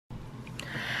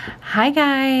Hi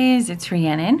guys, it's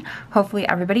Rhiannon. Hopefully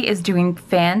everybody is doing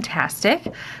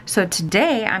fantastic. So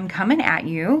today I'm coming at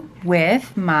you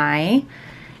with my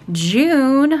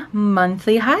June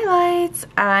monthly highlights.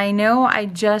 I know I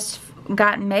just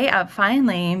got May up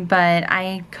finally, but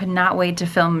I could not wait to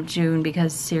film June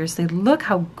because seriously, look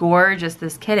how gorgeous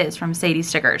this kit is from Sadie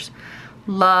Stickers.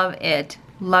 Love it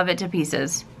to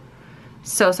pieces.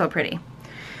 So pretty.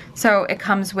 So it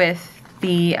comes with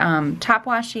the top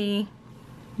washi,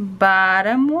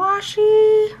 bottom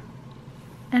washi,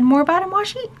 and more bottom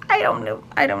washi. I don't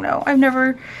know. I've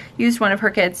never used one of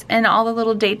her kits, and all the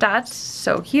little date dots,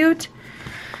 so cute.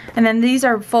 And then these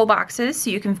are full boxes, so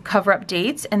you can cover up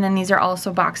dates, and then these are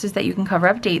also boxes that you can cover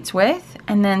up dates with.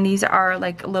 And then these are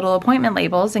like little appointment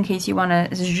labels in case you want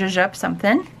to zhuzh up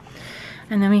something.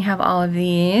 And then we have all of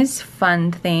these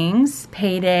fun things: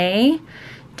 payday,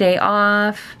 day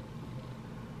off,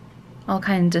 all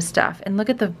kinds of stuff. And look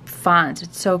at the font,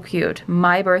 it's so cute.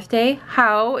 My birthday.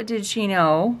 How did she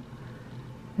know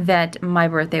that my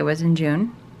birthday was in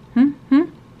June?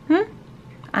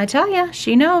 I tell ya,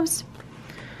 she knows.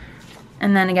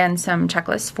 And then again, some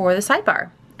checklists for the sidebar.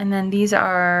 And then these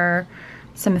are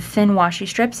some thin washi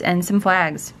strips and some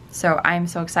flags. So I'm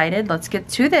so excited. Let's get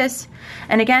to this.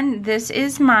 And again, this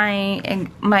is my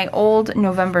old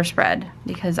November spread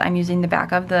because I'm using the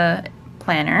back of the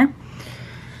planner.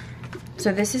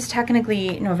 So this is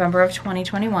technically November of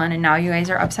 2021, and now you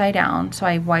guys are upside down. So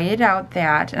I whited out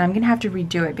that, and I'm gonna have to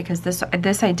redo it because this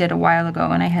I did a while ago,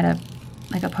 and I had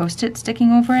a Post-it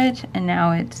sticking over it, and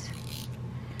now it's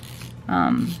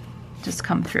just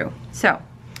come through. So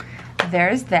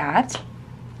there's that,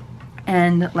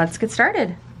 and let's get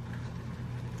started.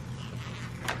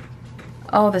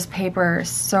 Oh, this paper is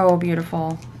so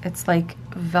beautiful. It's like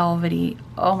velvety.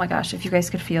 Oh my gosh, if you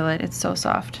guys could feel it, it's so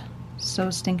soft.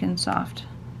 So stinking soft.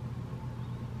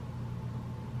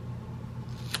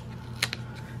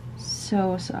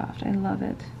 So soft. I love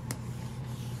it.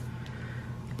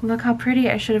 Look how pretty.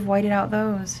 I should have whited out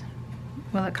those.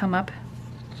 Will it come up?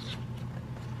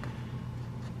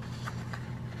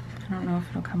 I don't know if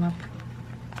it'll come up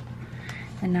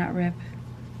and not rip.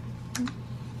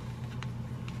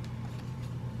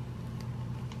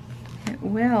 It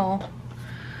will.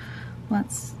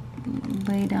 Let's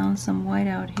lay down some white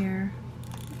out here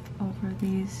over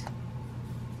these,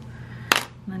 and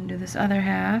then do this other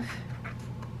half.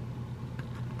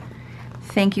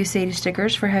 Thank you, Sadie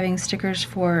Stickers, for having stickers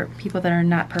for people that are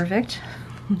not perfect,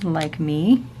 like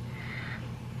me.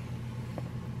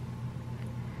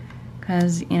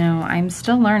 Because, you know, I'm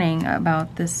still learning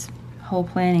about this whole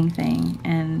planning thing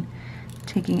and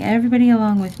taking everybody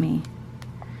along with me.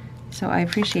 So I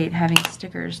appreciate having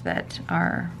stickers that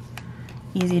are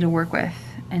easy to work with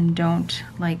and don't,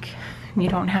 like, you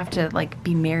don't have to like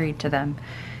be married to them.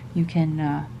 You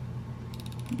can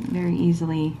very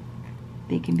easily,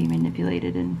 they can be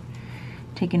manipulated and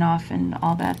taken off and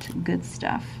all that good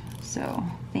stuff. So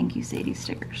thank you, Sadie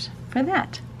Stickers, for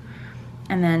that.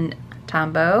 And then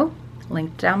Tombow,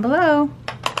 linked down below.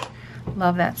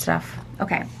 Love that stuff.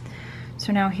 Okay,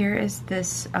 so now here is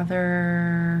this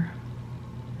other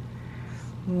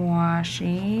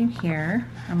washi here.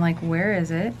 I'm like, where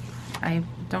is it? I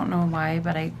don't know why,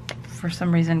 but I for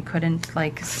some reason couldn't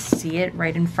like see it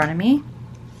right in front of me.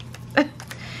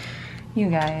 You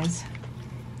guys,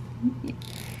 I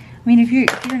mean, if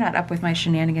you're not up with my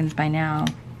shenanigans by now,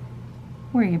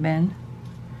 where you been?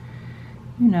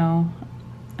 You know.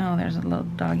 Oh, there's a little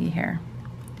doggy hair.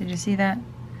 Did you see that?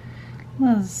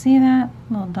 See that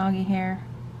little doggy hair?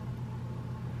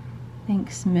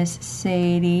 Thanks, Miss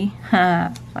Sadie.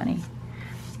 Ha, funny.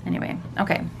 Anyway,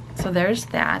 okay, so there's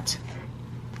that.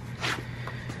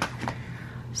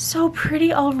 So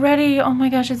pretty already. Oh my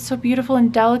gosh, it's so beautiful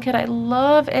and delicate. I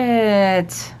love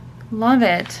it. Love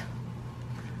it.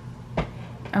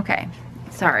 Okay,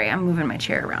 sorry, I'm moving my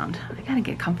chair around. I gotta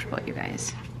get comfortable, you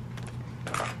guys.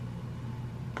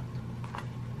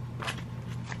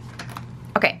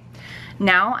 Okay.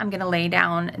 Now I'm gonna lay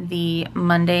down the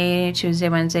Monday, Tuesday,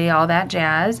 Wednesday, all that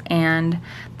jazz, and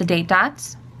the date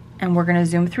dots, and we're gonna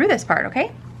zoom through this part,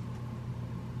 okay?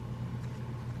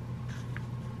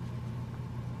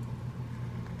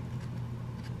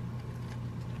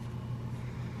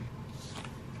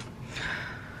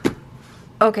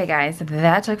 Okay guys,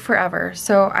 that took forever.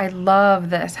 So I love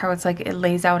this, how it's like it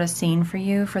lays out a scene for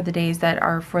you for the days that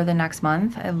are for the next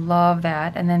month. I love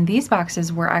that. And then these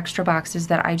boxes were extra boxes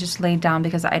that I just laid down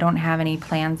because I don't have any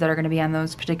plans that are gonna be on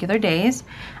those particular days.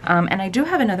 And I do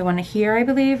have another one here, I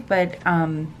believe, but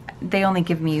they only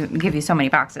give you so many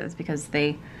boxes because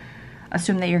they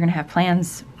assume that you're gonna have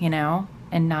plans, you know,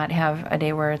 and not have a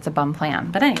day where it's a bum plan.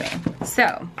 But anyway,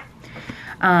 so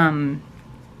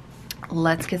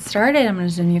Let's get started. I'm gonna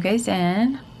zoom you guys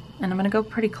in, and I'm gonna go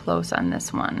pretty close on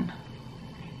this one.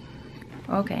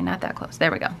 Okay, not that close.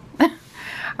 There we go.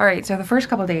 All right, so the first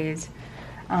couple days,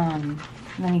 let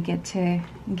me get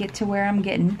to where I'm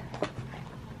getting.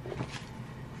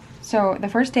 So the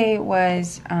first day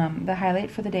was, the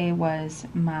highlight for the day was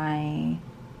I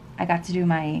got to do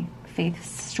my faith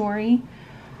story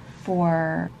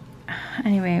for,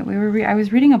 anyway, I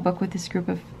was reading a book with this group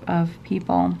of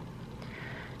people,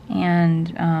 and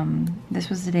this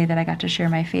was the day that I got to share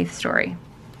my faith story.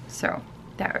 So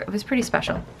it was pretty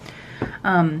special.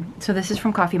 So this is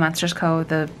from Coffee Monsters Co.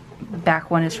 The back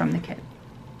one is from the kit.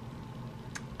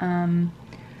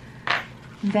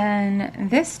 Then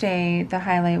this day, the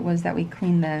highlight was that we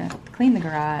cleaned the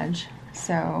garage.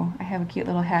 So I have a cute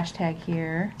little hashtag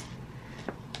here.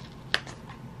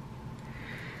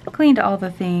 Cleaned all the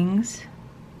things,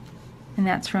 and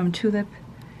that's from Tulip.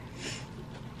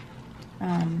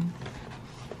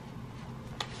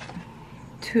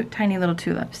 Tiny little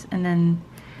tulips, and then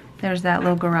there's that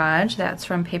little garage. That's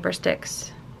from Paper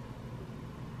Sticks.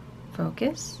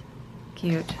 Focus.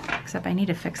 Cute. Except I need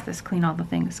to fix this, clean all the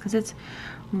things, because it's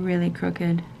really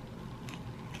crooked.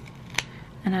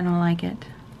 And I don't like it.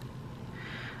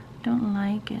 Don't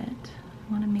like it.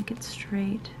 I want to make it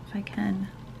straight if I can.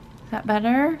 Is that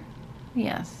better?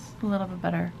 Yes, a little bit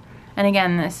better. And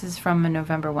again, this is from a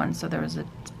November one, so there was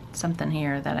something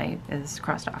here that is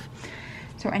crossed off.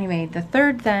 So anyway, the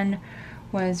third then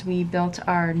was we built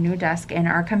our new desk and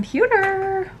our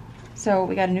computer. So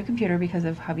we got a new computer because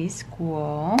of hubby's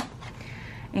school.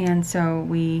 And so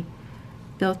we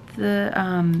built the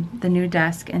new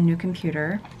desk and new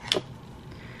computer.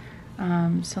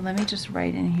 So let me just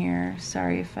write in here.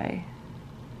 Sorry if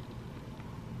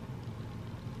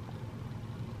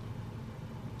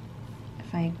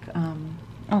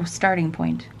oh, starting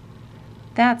point.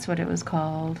 That's what it was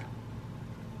called.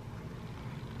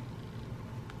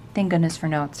 Thank goodness for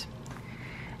notes.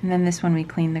 And then this one we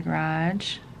cleaned the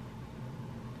garage.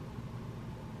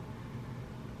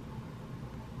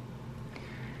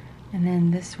 And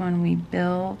then this one we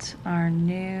built our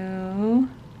new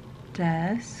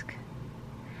desk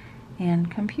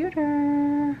and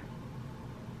computer,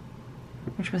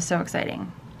 which was so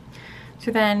exciting. So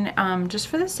then, just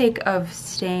for the sake of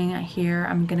staying here,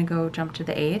 I'm gonna go jump to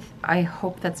the 8th. I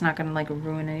hope that's not gonna like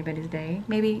ruin anybody's day.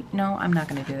 Maybe, no, I'm not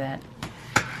gonna do that.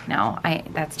 No,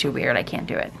 that's too weird, I can't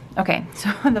do it. Okay,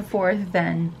 so on the 4th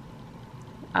then,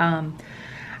 I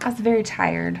was very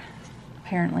tired,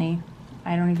 apparently.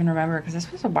 I don't even remember because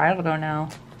this was a while ago now.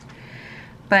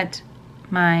 But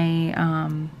my,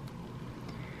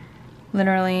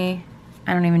 literally,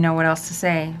 I don't even know what else to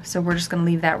say. So we're just gonna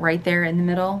leave that right there in the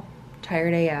middle.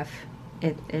 Tired AF.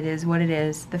 It is what it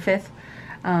is. The 5th,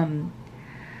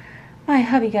 my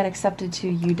hubby got accepted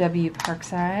to UW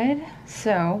Parkside.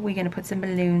 So we're gonna put some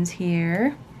balloons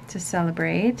here to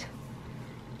celebrate.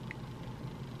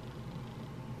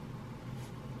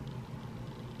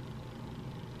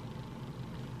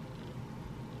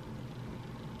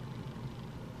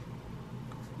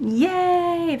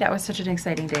 Yay! That was such an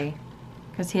exciting day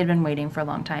because he had been waiting for a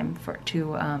long time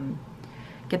to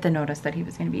get the notice that he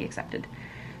was going to be accepted.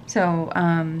 So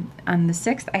on the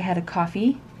 6th, I had a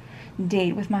coffee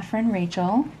date with my friend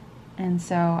Rachel, and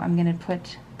so I'm going to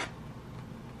put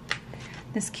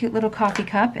this cute little coffee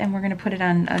cup, and we're going to put it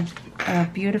on a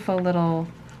beautiful little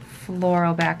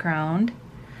floral background.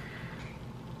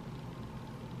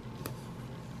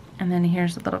 And then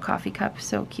here's the little coffee cup,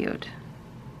 so cute.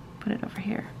 Put it over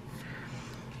here.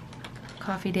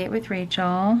 Coffee date with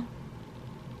Rachel.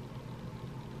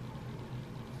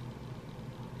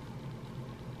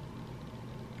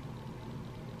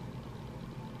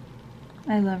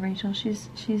 I love Rachel. She's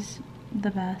the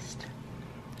best.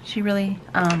 She really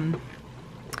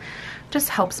just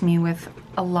helps me with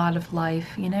a lot of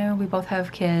life. You know, we both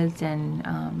have kids, and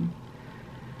and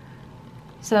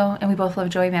we both love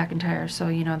Joey McIntyre. So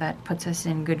you know that puts us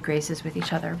in good graces with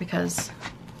each other because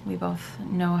we both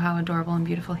know how adorable and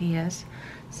beautiful he is.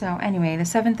 So anyway, the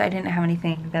 7th I didn't have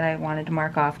anything that I wanted to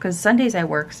mark off because Sundays I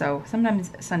work, so sometimes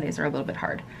Sundays are a little bit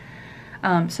hard.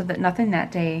 So that nothing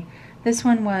that day. This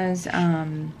one was,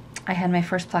 I had my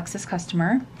first Plexus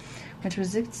customer, which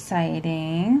was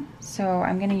exciting. So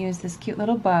I'm gonna use this cute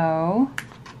little bow.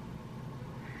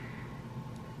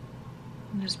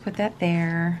 I'll just put that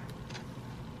there.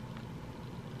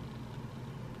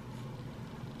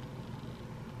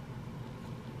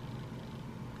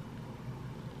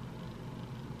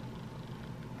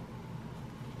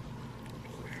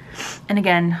 And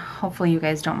again, hopefully you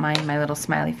guys don't mind my little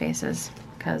smiley faces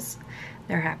because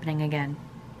they're happening again.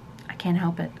 I can't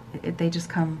help it. They just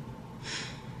come.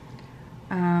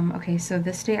 Okay, so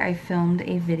this day I filmed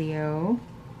a video.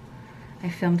 I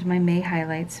filmed my May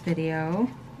highlights video.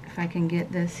 If I can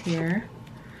get this here.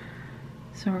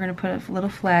 So we're going to put a little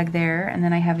flag there, and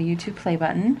then I have a YouTube play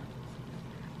button,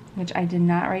 which I did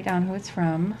not write down who it's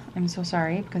from. I'm so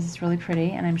sorry, because it's really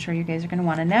pretty, and I'm sure you guys are going to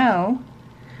want to know.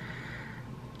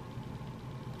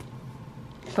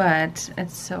 But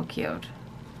it's so cute.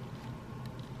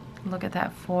 Look at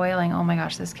that foiling. Oh my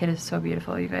gosh, this kid is so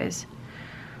beautiful, you guys.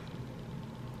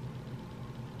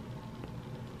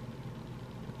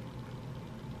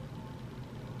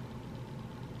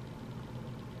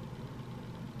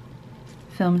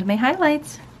 Filmed my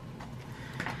highlights.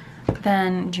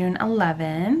 Then June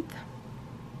 11th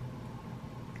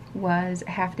was a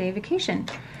half-day vacation.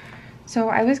 So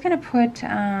I was going to put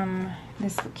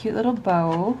this cute little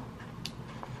bow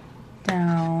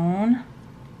down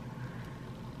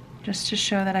just to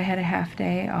show that I had a half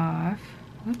day off.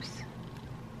 Whoops.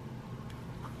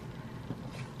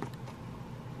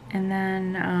 And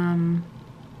then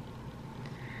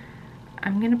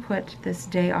I'm going to put this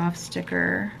day off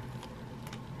sticker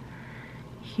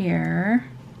here,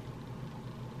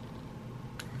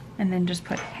 and then just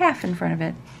put half in front of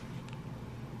it.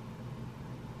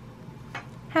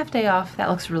 Half day off. That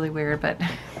looks really weird, but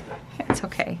it's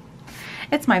okay.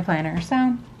 It's my planner,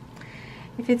 so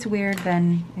if it's weird,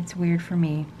 then it's weird for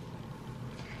me.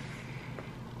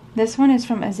 This one is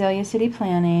from Azalea City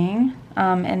Planning,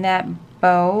 and that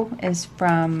bow is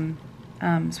from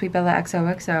Sweet Bella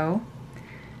XOXO.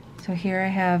 So here I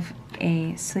have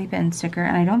a sleep in sticker,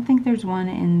 and I don't think there's one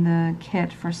in the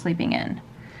kit for sleeping in.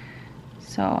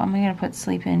 So I'm gonna put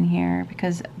sleep in here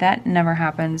because that never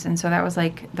happens, and so that was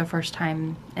like the first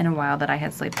time in a while that I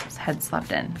had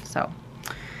slept in. So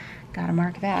gotta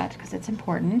mark that because it's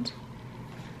important.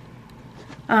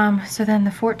 So then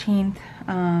the 14th,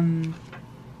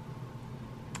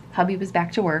 hubby was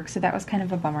back to work, so that was kind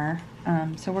of a bummer.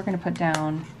 So we're gonna put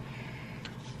down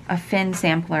a fin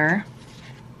sampler,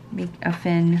 a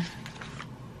fin.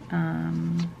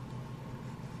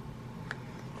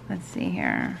 Let's see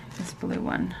here, this blue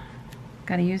one.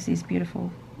 Gotta use these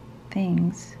beautiful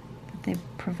things that they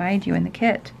provide you in the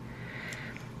kit.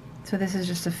 So this is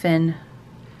just a fin.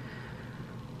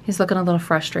 He's looking a little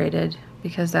frustrated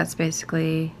because that's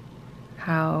basically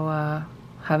how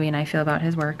hubby and I feel about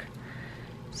his work.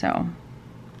 So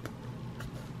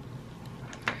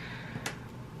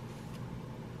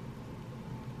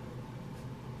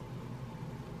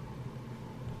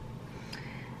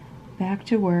back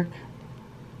to work,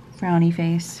 frowny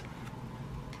face.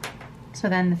 So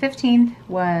then the 15th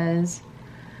was,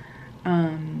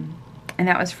 and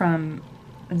that was from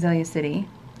Azalea City,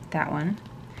 that one.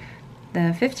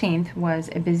 The 15th was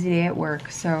a busy day at work,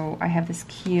 so I have this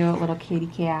cute little kitty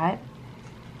cat.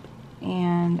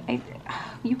 And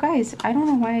you guys, I don't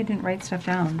know why I didn't write stuff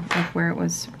down, like where it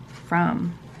was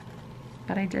from,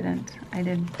 but I didn't. I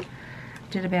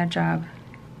did a bad job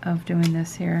of doing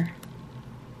this here.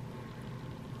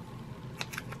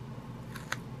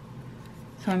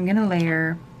 So I'm gonna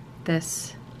layer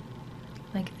this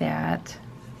like that,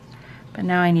 but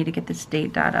now I need to get this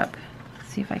date dot up.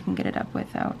 See if I can get it up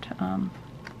without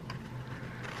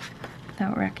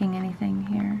wrecking anything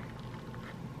here.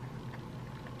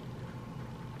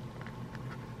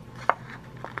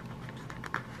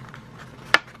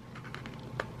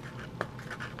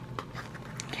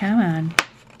 Come on.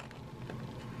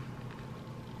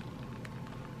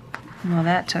 Well,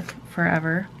 that took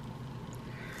forever.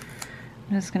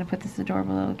 I'm just gonna put this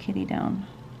adorable little kitty down.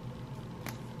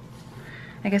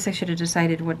 I guess I should have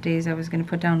decided what days I was gonna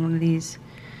put down one of these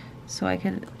so I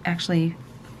could actually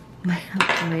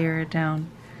layer it down.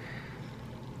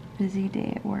 Busy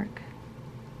day at work.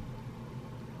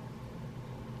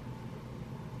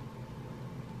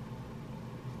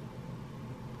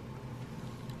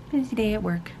 Busy day at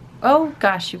work. Oh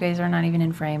gosh, you guys are not even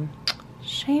in frame.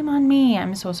 Shame on me,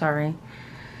 I'm so sorry.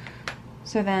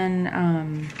 So then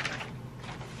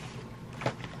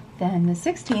the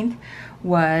 16th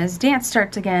was dance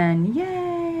starts again.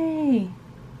 Yay!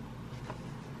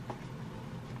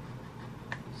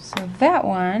 So that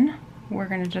one, we're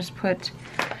gonna just put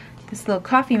this little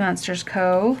Coffee Monsters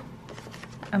Co.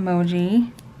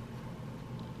 emoji.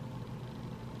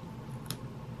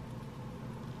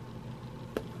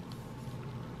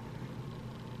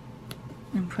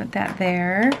 And put that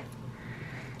there.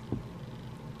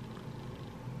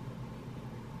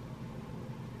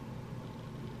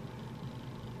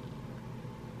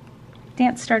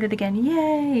 Dance started again,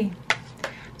 yay!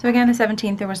 So again, the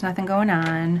 17th, there was nothing going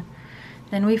on.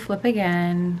 Then we flip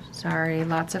again. Sorry,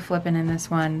 lots of flipping in this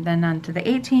one. Then on to the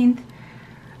 18th,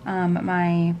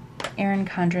 my Erin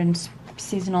Condren's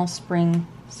seasonal spring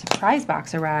surprise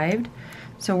box arrived.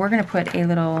 So we're gonna put a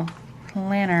little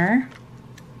planner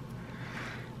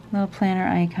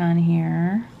icon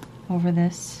here over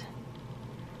this.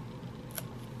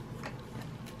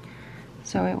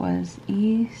 So it was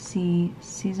EC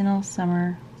seasonal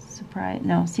surprise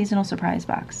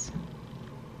box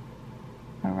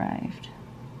arrived.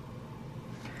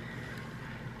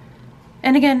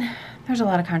 And again, there's a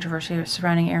lot of controversy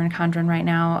surrounding Erin Condren right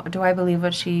now. Do I believe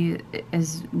what she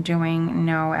is doing?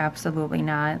 No, absolutely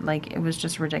not. Like, it was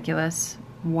just ridiculous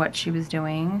what she was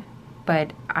doing.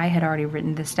 But I had already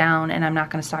written this down, and I'm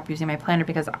not going to stop using my planner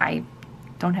because I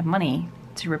don't have money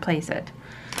to replace it.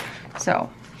 So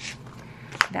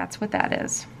that's what that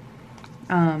is.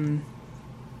 Then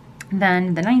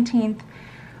the 19th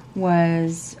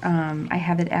was,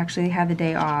 I actually had the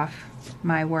day off.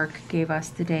 My work gave us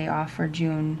the day off for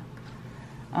Juneteenth.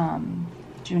 And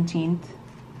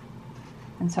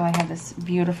so I have this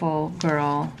beautiful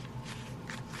girl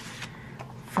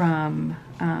from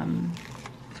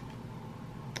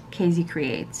KZ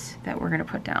Creates that we're going to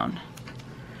put down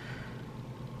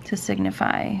to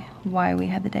signify why we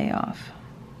had the day off.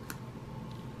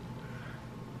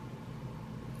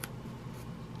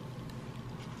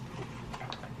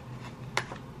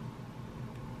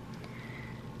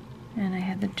 And I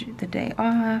had the day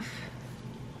off.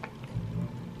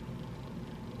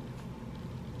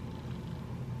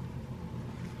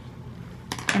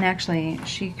 And actually,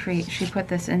 she put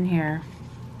this in here,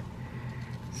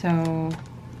 so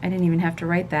I didn't even have to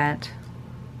write that.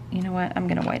 You know what? I'm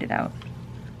gonna white it out.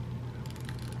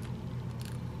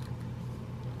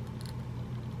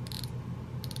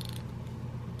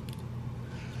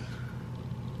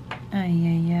 Ay,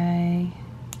 ay, ay.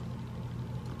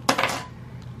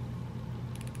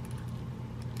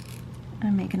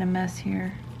 I'm making a mess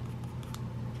here.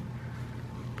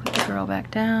 Put the girl back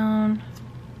down.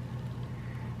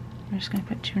 I'm just gonna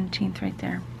put Juneteenth right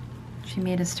there. She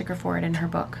made a sticker for it in her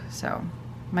book, so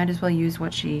might as well use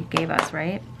what she gave us,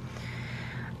 right?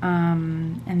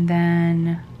 And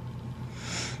then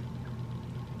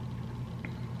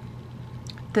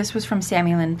this was from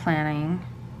Sammy Lynn Planning.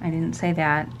 I didn't say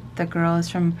that. The girl is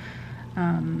from,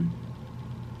 oh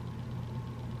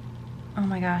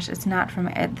my gosh, it's not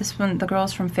from, this one, the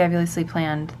girl's from Fabulously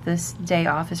Planned. This day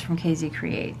off is from KZ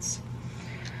Creates.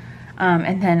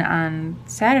 And then on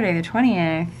Saturday the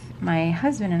 20th, my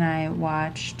husband and I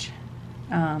watched,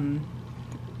 oh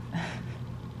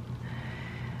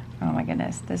my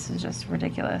goodness, this is just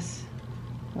ridiculous.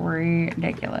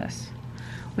 Ridiculous.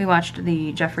 We watched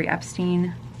the Jeffrey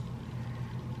Epstein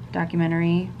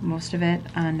documentary, most of it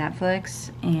on Netflix,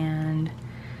 and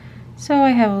so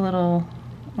I have a little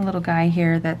guy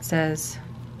here that says,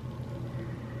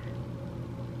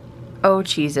 "Oh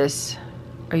Jesus,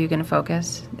 are you gonna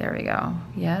focus?" There we go.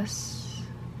 Yes.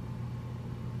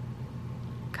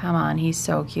 Come on, he's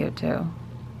so cute too.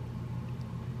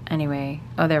 Anyway,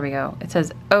 oh, there we go. It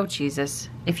says, "Oh Jesus."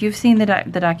 If you've seen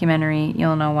the documentary,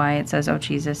 you'll know why it says, "Oh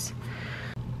Jesus."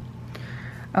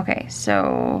 Okay,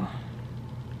 so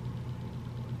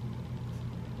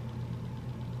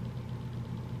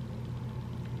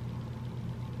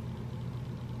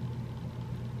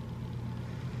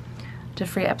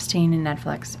Jeffrey Epstein and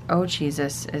Netflix. Oh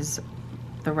Jesus is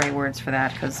the right words for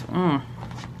that, because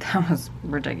that was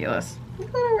ridiculous. A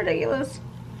little ridiculous.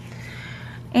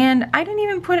 And I didn't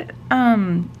even put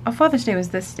Father's Day was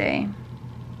this day,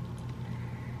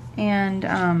 and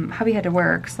hubby had to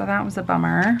work, so that was a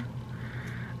bummer.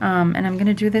 And I'm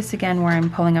gonna do this again where I'm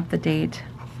pulling up the date,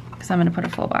 because I'm gonna put a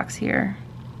full box here.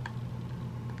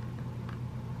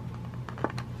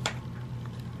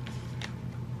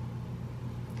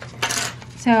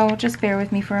 So just bear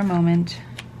with me for a moment.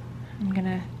 I'm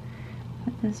gonna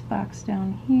put this box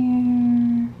down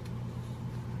here.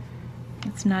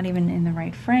 It's not even in the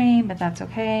right frame, but that's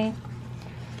okay.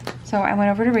 So I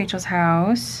went over to Rachel's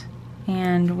house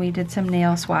and we did some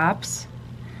nail swaps.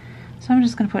 So I'm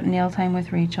just gonna put nail time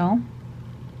with Rachel.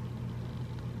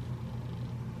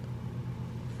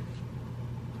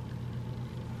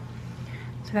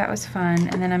 So that was fun.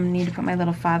 And then I need to put my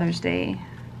little Father's Day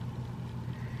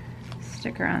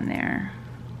sticker on there.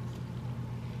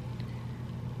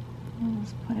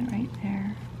 Let's put it right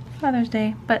there. Father's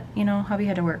Day, but you know, hubby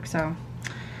had to work, so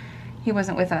he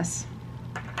wasn't with us,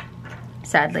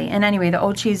 sadly. And anyway, the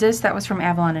old cheeses, that was from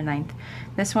Avalon and 9th.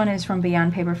 This one is from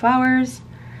Beyond Paper Flowers.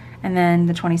 And then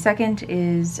the 22nd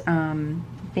is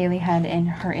Bailey had in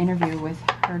her interview with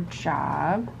her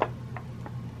job.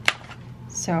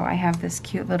 So I have this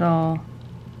cute little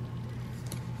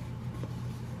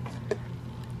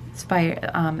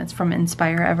it's from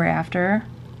Inspire Ever After.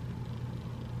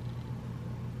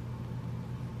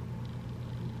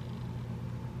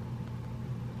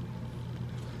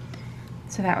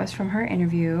 So that was from her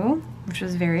interview, which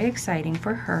was very exciting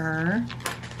for her.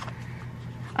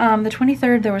 The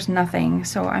 23rd, there was nothing,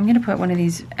 so I'm gonna put one of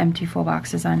these empty full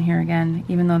boxes on here again,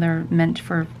 even though they're meant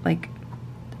for like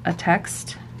a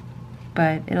text,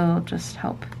 but it'll just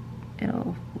help.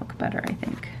 It'll look better, I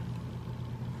think.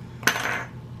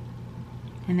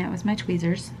 And that was my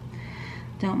tweezers.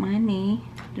 Don't mind me,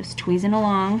 just tweezing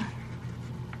along,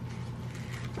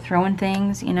 throwing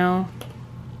things, you know,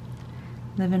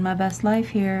 living my best life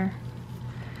here.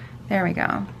 There we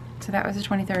go. So that was the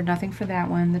 23rd, nothing for that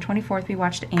one. The 24th, we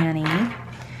watched Annie.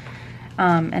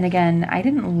 And again, I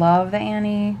didn't love the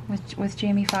Annie with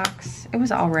Jamie Foxx. It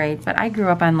was all right, but I grew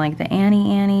up on like the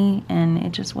Annie, and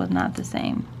it just was not the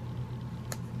same.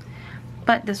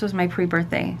 But this was my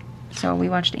pre-birthday, so we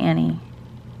watched Annie.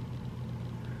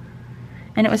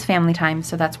 And it was family time,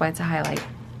 so that's why it's a highlight.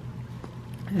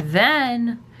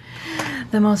 Then,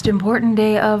 the most important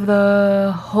day of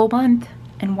the whole month.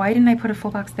 And why didn't I put a full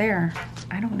box there?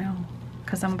 I don't know,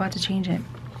 because I'm about to change it.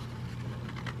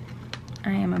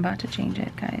 I am about to change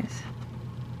it, guys.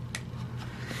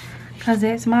 Because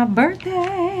it's my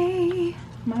birthday.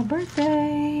 My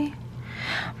birthday.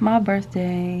 My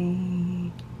birthday.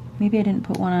 Maybe I didn't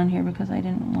put one on here because I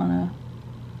didn't want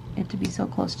it to be so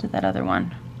close to that other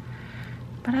one.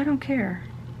 But I don't care,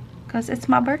 because it's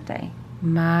my birthday.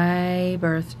 My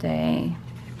birthday.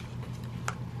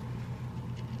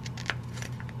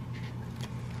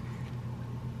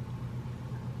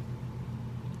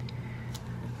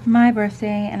 My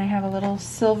birthday, and I have a little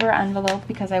silver envelope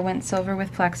because I went silver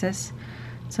with Plexus.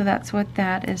 So that's what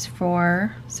that is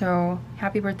for. So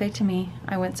happy birthday to me.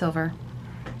 I went silver.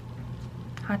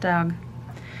 Hot dog.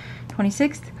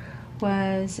 26th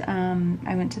was,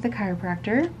 I went to the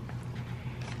chiropractor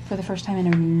for the first time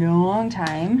in a long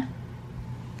time.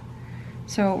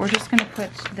 So we're just gonna put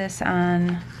this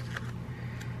on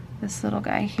this little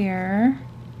guy here.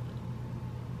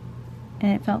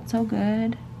 And it felt so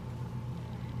good.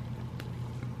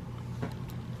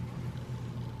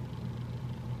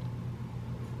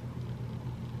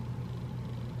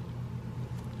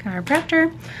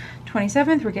 Chiropractor.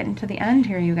 27th, we're getting to the end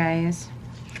here, you guys.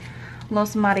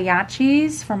 Los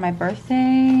Mariachis for my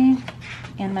birthday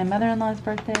and my mother-in-law's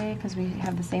birthday, because we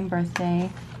have the same birthday.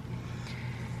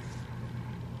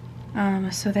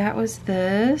 So that was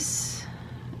this,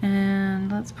 and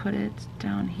let's put it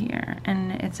down here.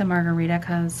 And it's a margarita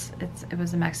because it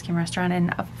was a Mexican restaurant,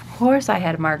 and of course I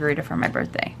had a margarita for my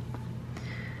birthday.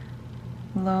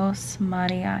 Los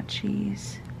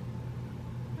Mariachis.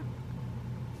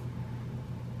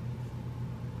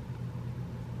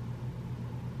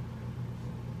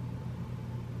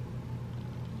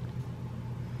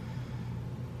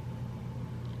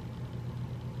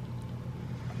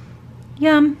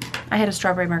 Yum. I had a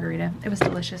strawberry margarita. It was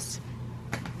delicious.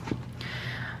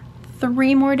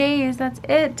 3 more days. That's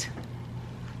it.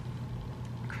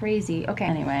 Crazy. Okay,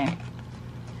 anyway.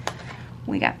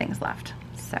 We got things left.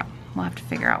 So, we'll have to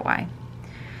figure out why.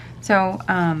 So,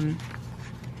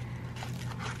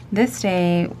 this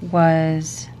day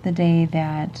was the day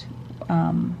that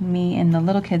me and the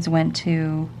little kids went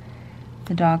to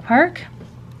the dog park.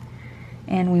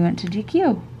 And we went to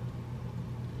GQ.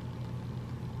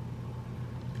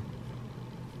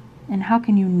 And how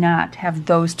can you not have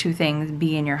those two things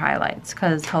be in your highlights?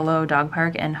 Because hello, dog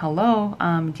park, and hello,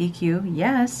 DQ,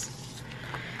 yes.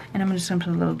 And I'm just gonna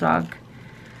put a little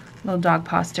dog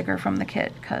paw sticker from the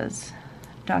kit, because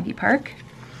doggy park.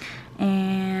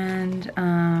 And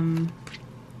I'm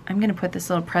gonna put this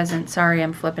little present. Sorry,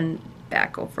 I'm flipping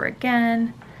back over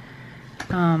again.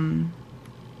 I'm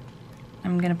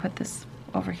gonna put this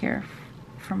over here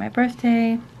for my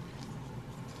birthday.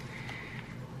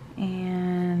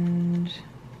 And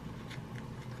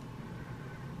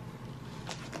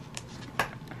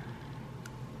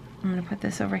I'm going to put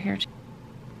this over here.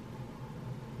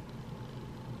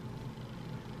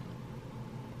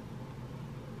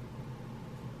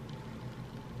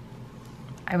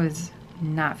 I was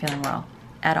not feeling well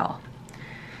at all.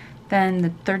 Then the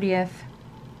 30th,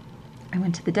 I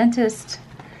went to the dentist,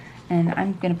 and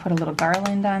I'm going to put a little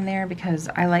garland on there because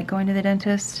I like going to the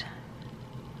dentist.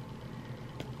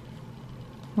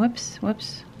 Whoops,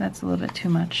 that's a little bit too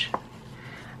much.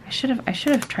 I should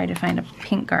have tried to find a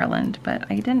pink garland, but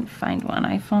I didn't find one.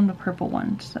 I found the purple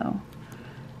one, so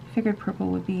I figured purple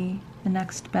would be the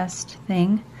next best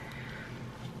thing.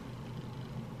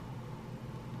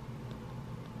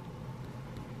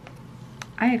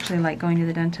 I actually like going to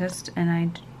the dentist, and I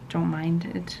don't mind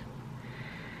it.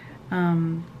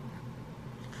 And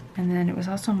then it was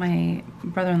also my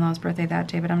brother-in-law's birthday that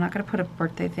day, but I'm not going to put a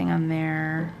birthday thing on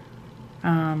there.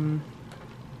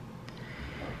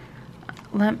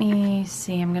 Let me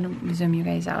see. I'm going to zoom you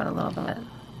guys out a little bit,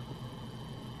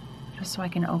 just so I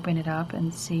can open it up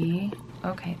and see.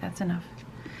 Okay, that's enough.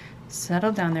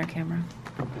 Settle down there, camera.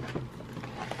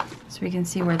 So we can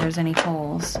see where there's any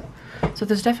holes. So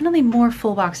there's definitely more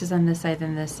full boxes on this side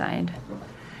than this side,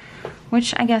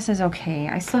 which I guess is okay.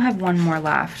 I still have one more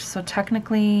left. So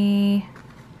technically,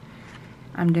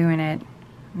 I'm doing it.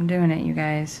 I'm doing it, you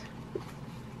guys.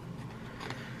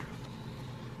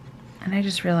 And I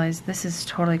just realized this is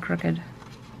totally crooked.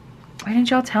 Why didn't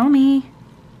y'all tell me?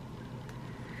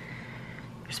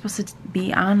 You're supposed to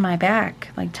be on my back,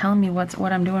 like telling me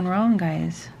what I'm doing wrong,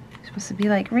 guys. You're supposed to be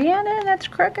like, Rhiannon, that's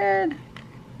crooked.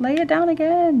 Lay it down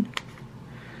again.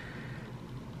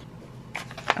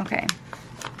 Okay.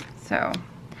 So,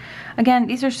 again,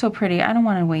 these are so pretty. I don't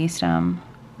want to waste them.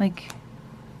 Like,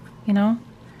 you know?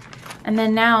 And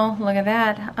then now, look at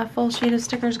that. A full sheet of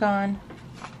stickers gone.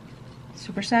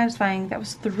 Super satisfying. That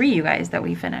was 3, you guys, that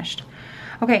we finished.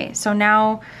 Okay, so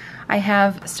now I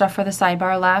have stuff for the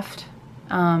sidebar left,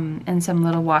 and some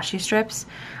little washi strips.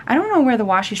 I don't know where the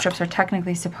washi strips are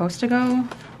technically supposed to go,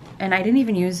 and I didn't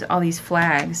even use all these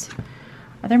flags.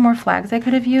 Are there more flags I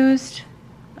could have used?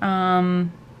 I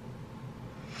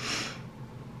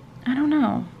don't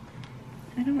know.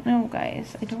 I don't know,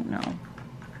 guys. I don't know.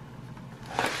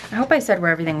 I hope I said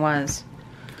where everything was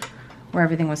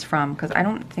from, because I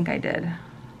don't think I did.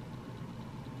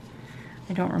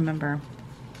 I don't remember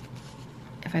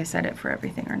if I said it for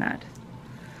everything or not.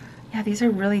 Yeah, these are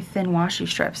really thin washi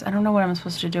strips. I don't know what I'm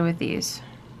supposed to do with these.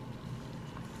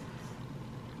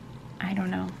 I don't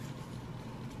know.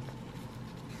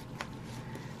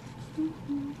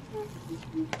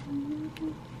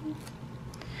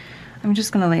 I'm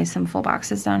just gonna lay some full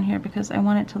boxes down here because I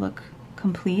want it to look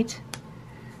complete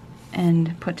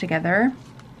and put together.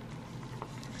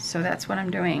 So that's what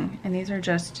I'm doing. And these are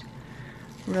just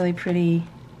really pretty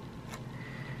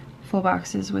full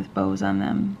boxes with bows on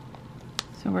them.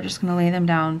 So we're just gonna lay them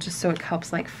down just so it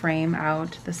helps like frame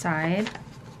out the side.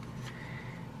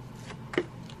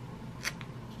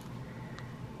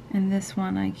 And this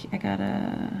one I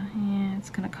gotta, yeah, it's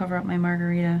gonna cover up my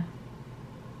margarita.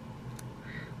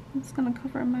 It's gonna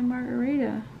cover up my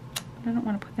margarita. But I don't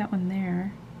wanna put that one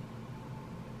there.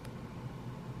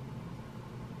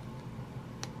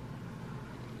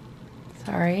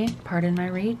 Sorry, pardon my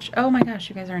reach. Oh my gosh,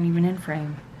 you guys aren't even in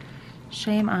frame.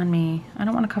 Shame on me. I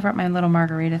don't want to cover up my little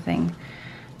margarita thing.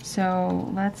 So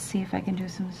let's see if I can do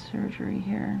some surgery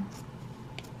here.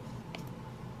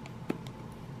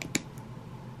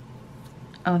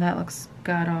 Oh, that looks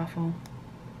god-awful.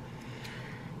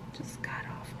 Just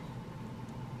god-awful.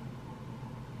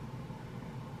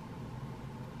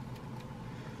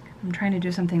 I'm trying to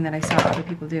do something that I saw other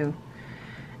people do.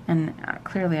 And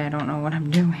clearly I don't know what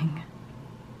I'm doing.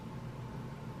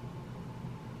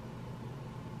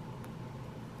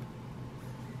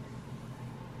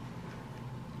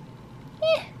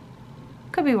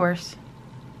 Could be worse.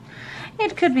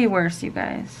 It could be worse, you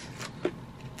guys.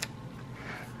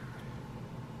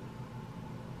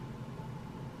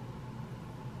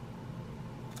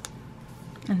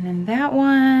 And then that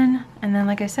one, and then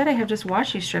like I said, I have just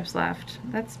washi strips left.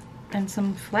 And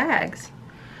some flags.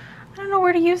 I don't know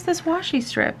where to use this washi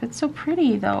strip. It's so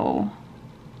pretty though.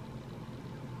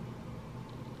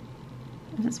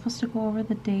 Is it supposed to go over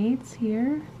the dates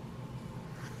here?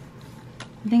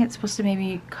 I think it's supposed to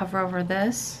maybe cover over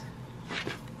this.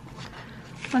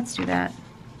 Let's do that.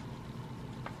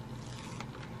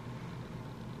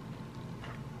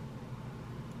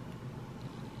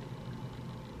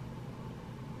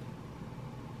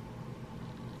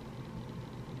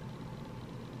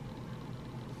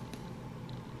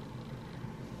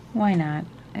 Why not?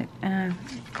 It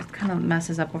kind of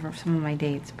messes up over some of my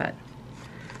dates, but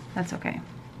that's okay.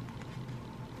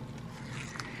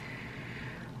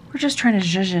 We're just trying to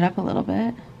zhuzh it up a little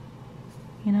bit,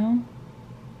 you know?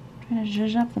 Trying to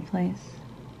zhuzh up the place.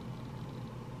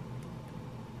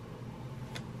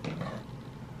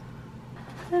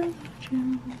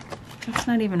 That's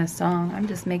not even a song. I'm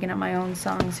just making up my own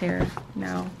songs here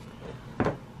now.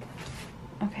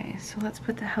 Okay, so let's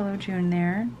put the Hello June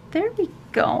there. There we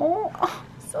go. Oh,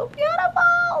 so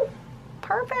beautiful.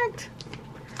 Perfect.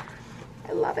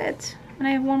 I love it. And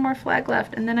I have one more flag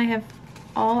left, and then I have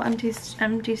all empty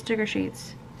sticker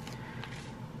sheets.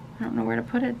 I don't know where to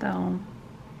put it though.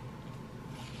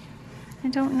 I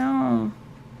don't know.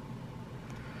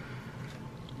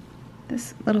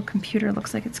 This little computer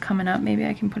looks like it's coming up. Maybe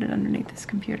I can put it underneath this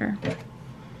computer.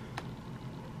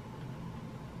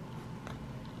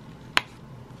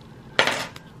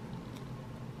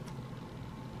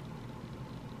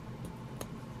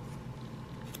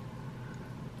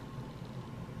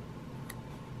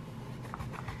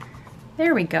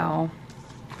 There we go.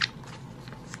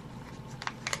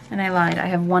 And I lied, I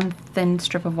have one thin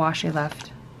strip of washi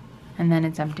left, and then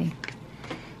it's empty.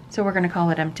 So we're gonna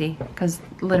call it empty, because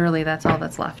literally that's all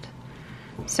that's left.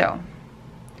 So,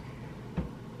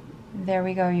 there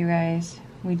we go, you guys.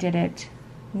 We did it.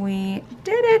 We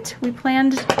did it. We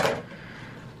planned,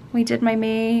 we did my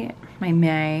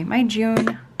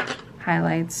June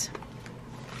highlights.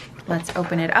 Let's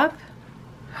open it up.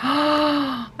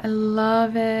 Oh, I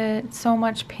love it. So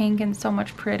much pink and so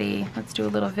much pretty. Let's do a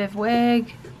little Viv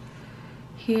wig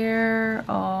here.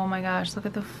 Oh my gosh, look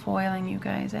at the foiling, you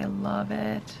guys. I love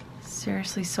it.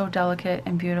 Seriously, so delicate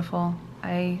and beautiful.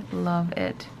 I love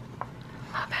it.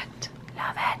 Love it.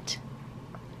 Love it.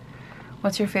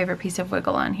 What's your favorite piece of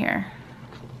wiggle on here?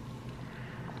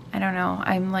 I don't know.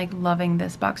 I'm like loving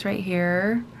this box right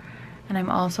here. And I'm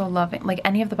also loving, like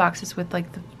any of the boxes with like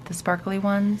the sparkly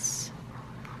ones.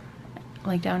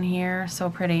 Like down here,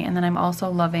 so pretty. And then I'm also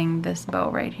loving this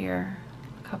bow right here.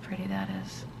 Look how pretty that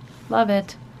is. Love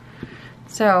it.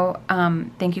 So,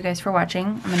 thank you guys for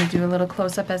watching. I'm gonna do a little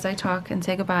close-up as I talk and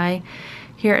say goodbye.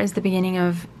 Here is the beginning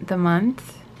of the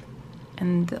month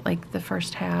and like the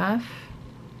first half.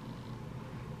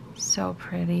 So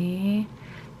pretty.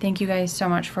 Thank you guys so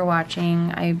much for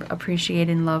watching. I appreciate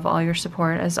and love all your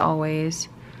support as always.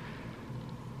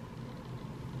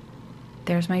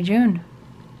 There's my June.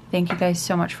 Thank you guys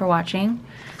so much for watching.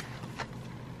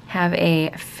 Have a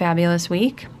fabulous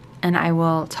week, and I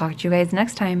will talk to you guys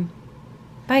next time.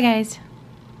 Bye, guys.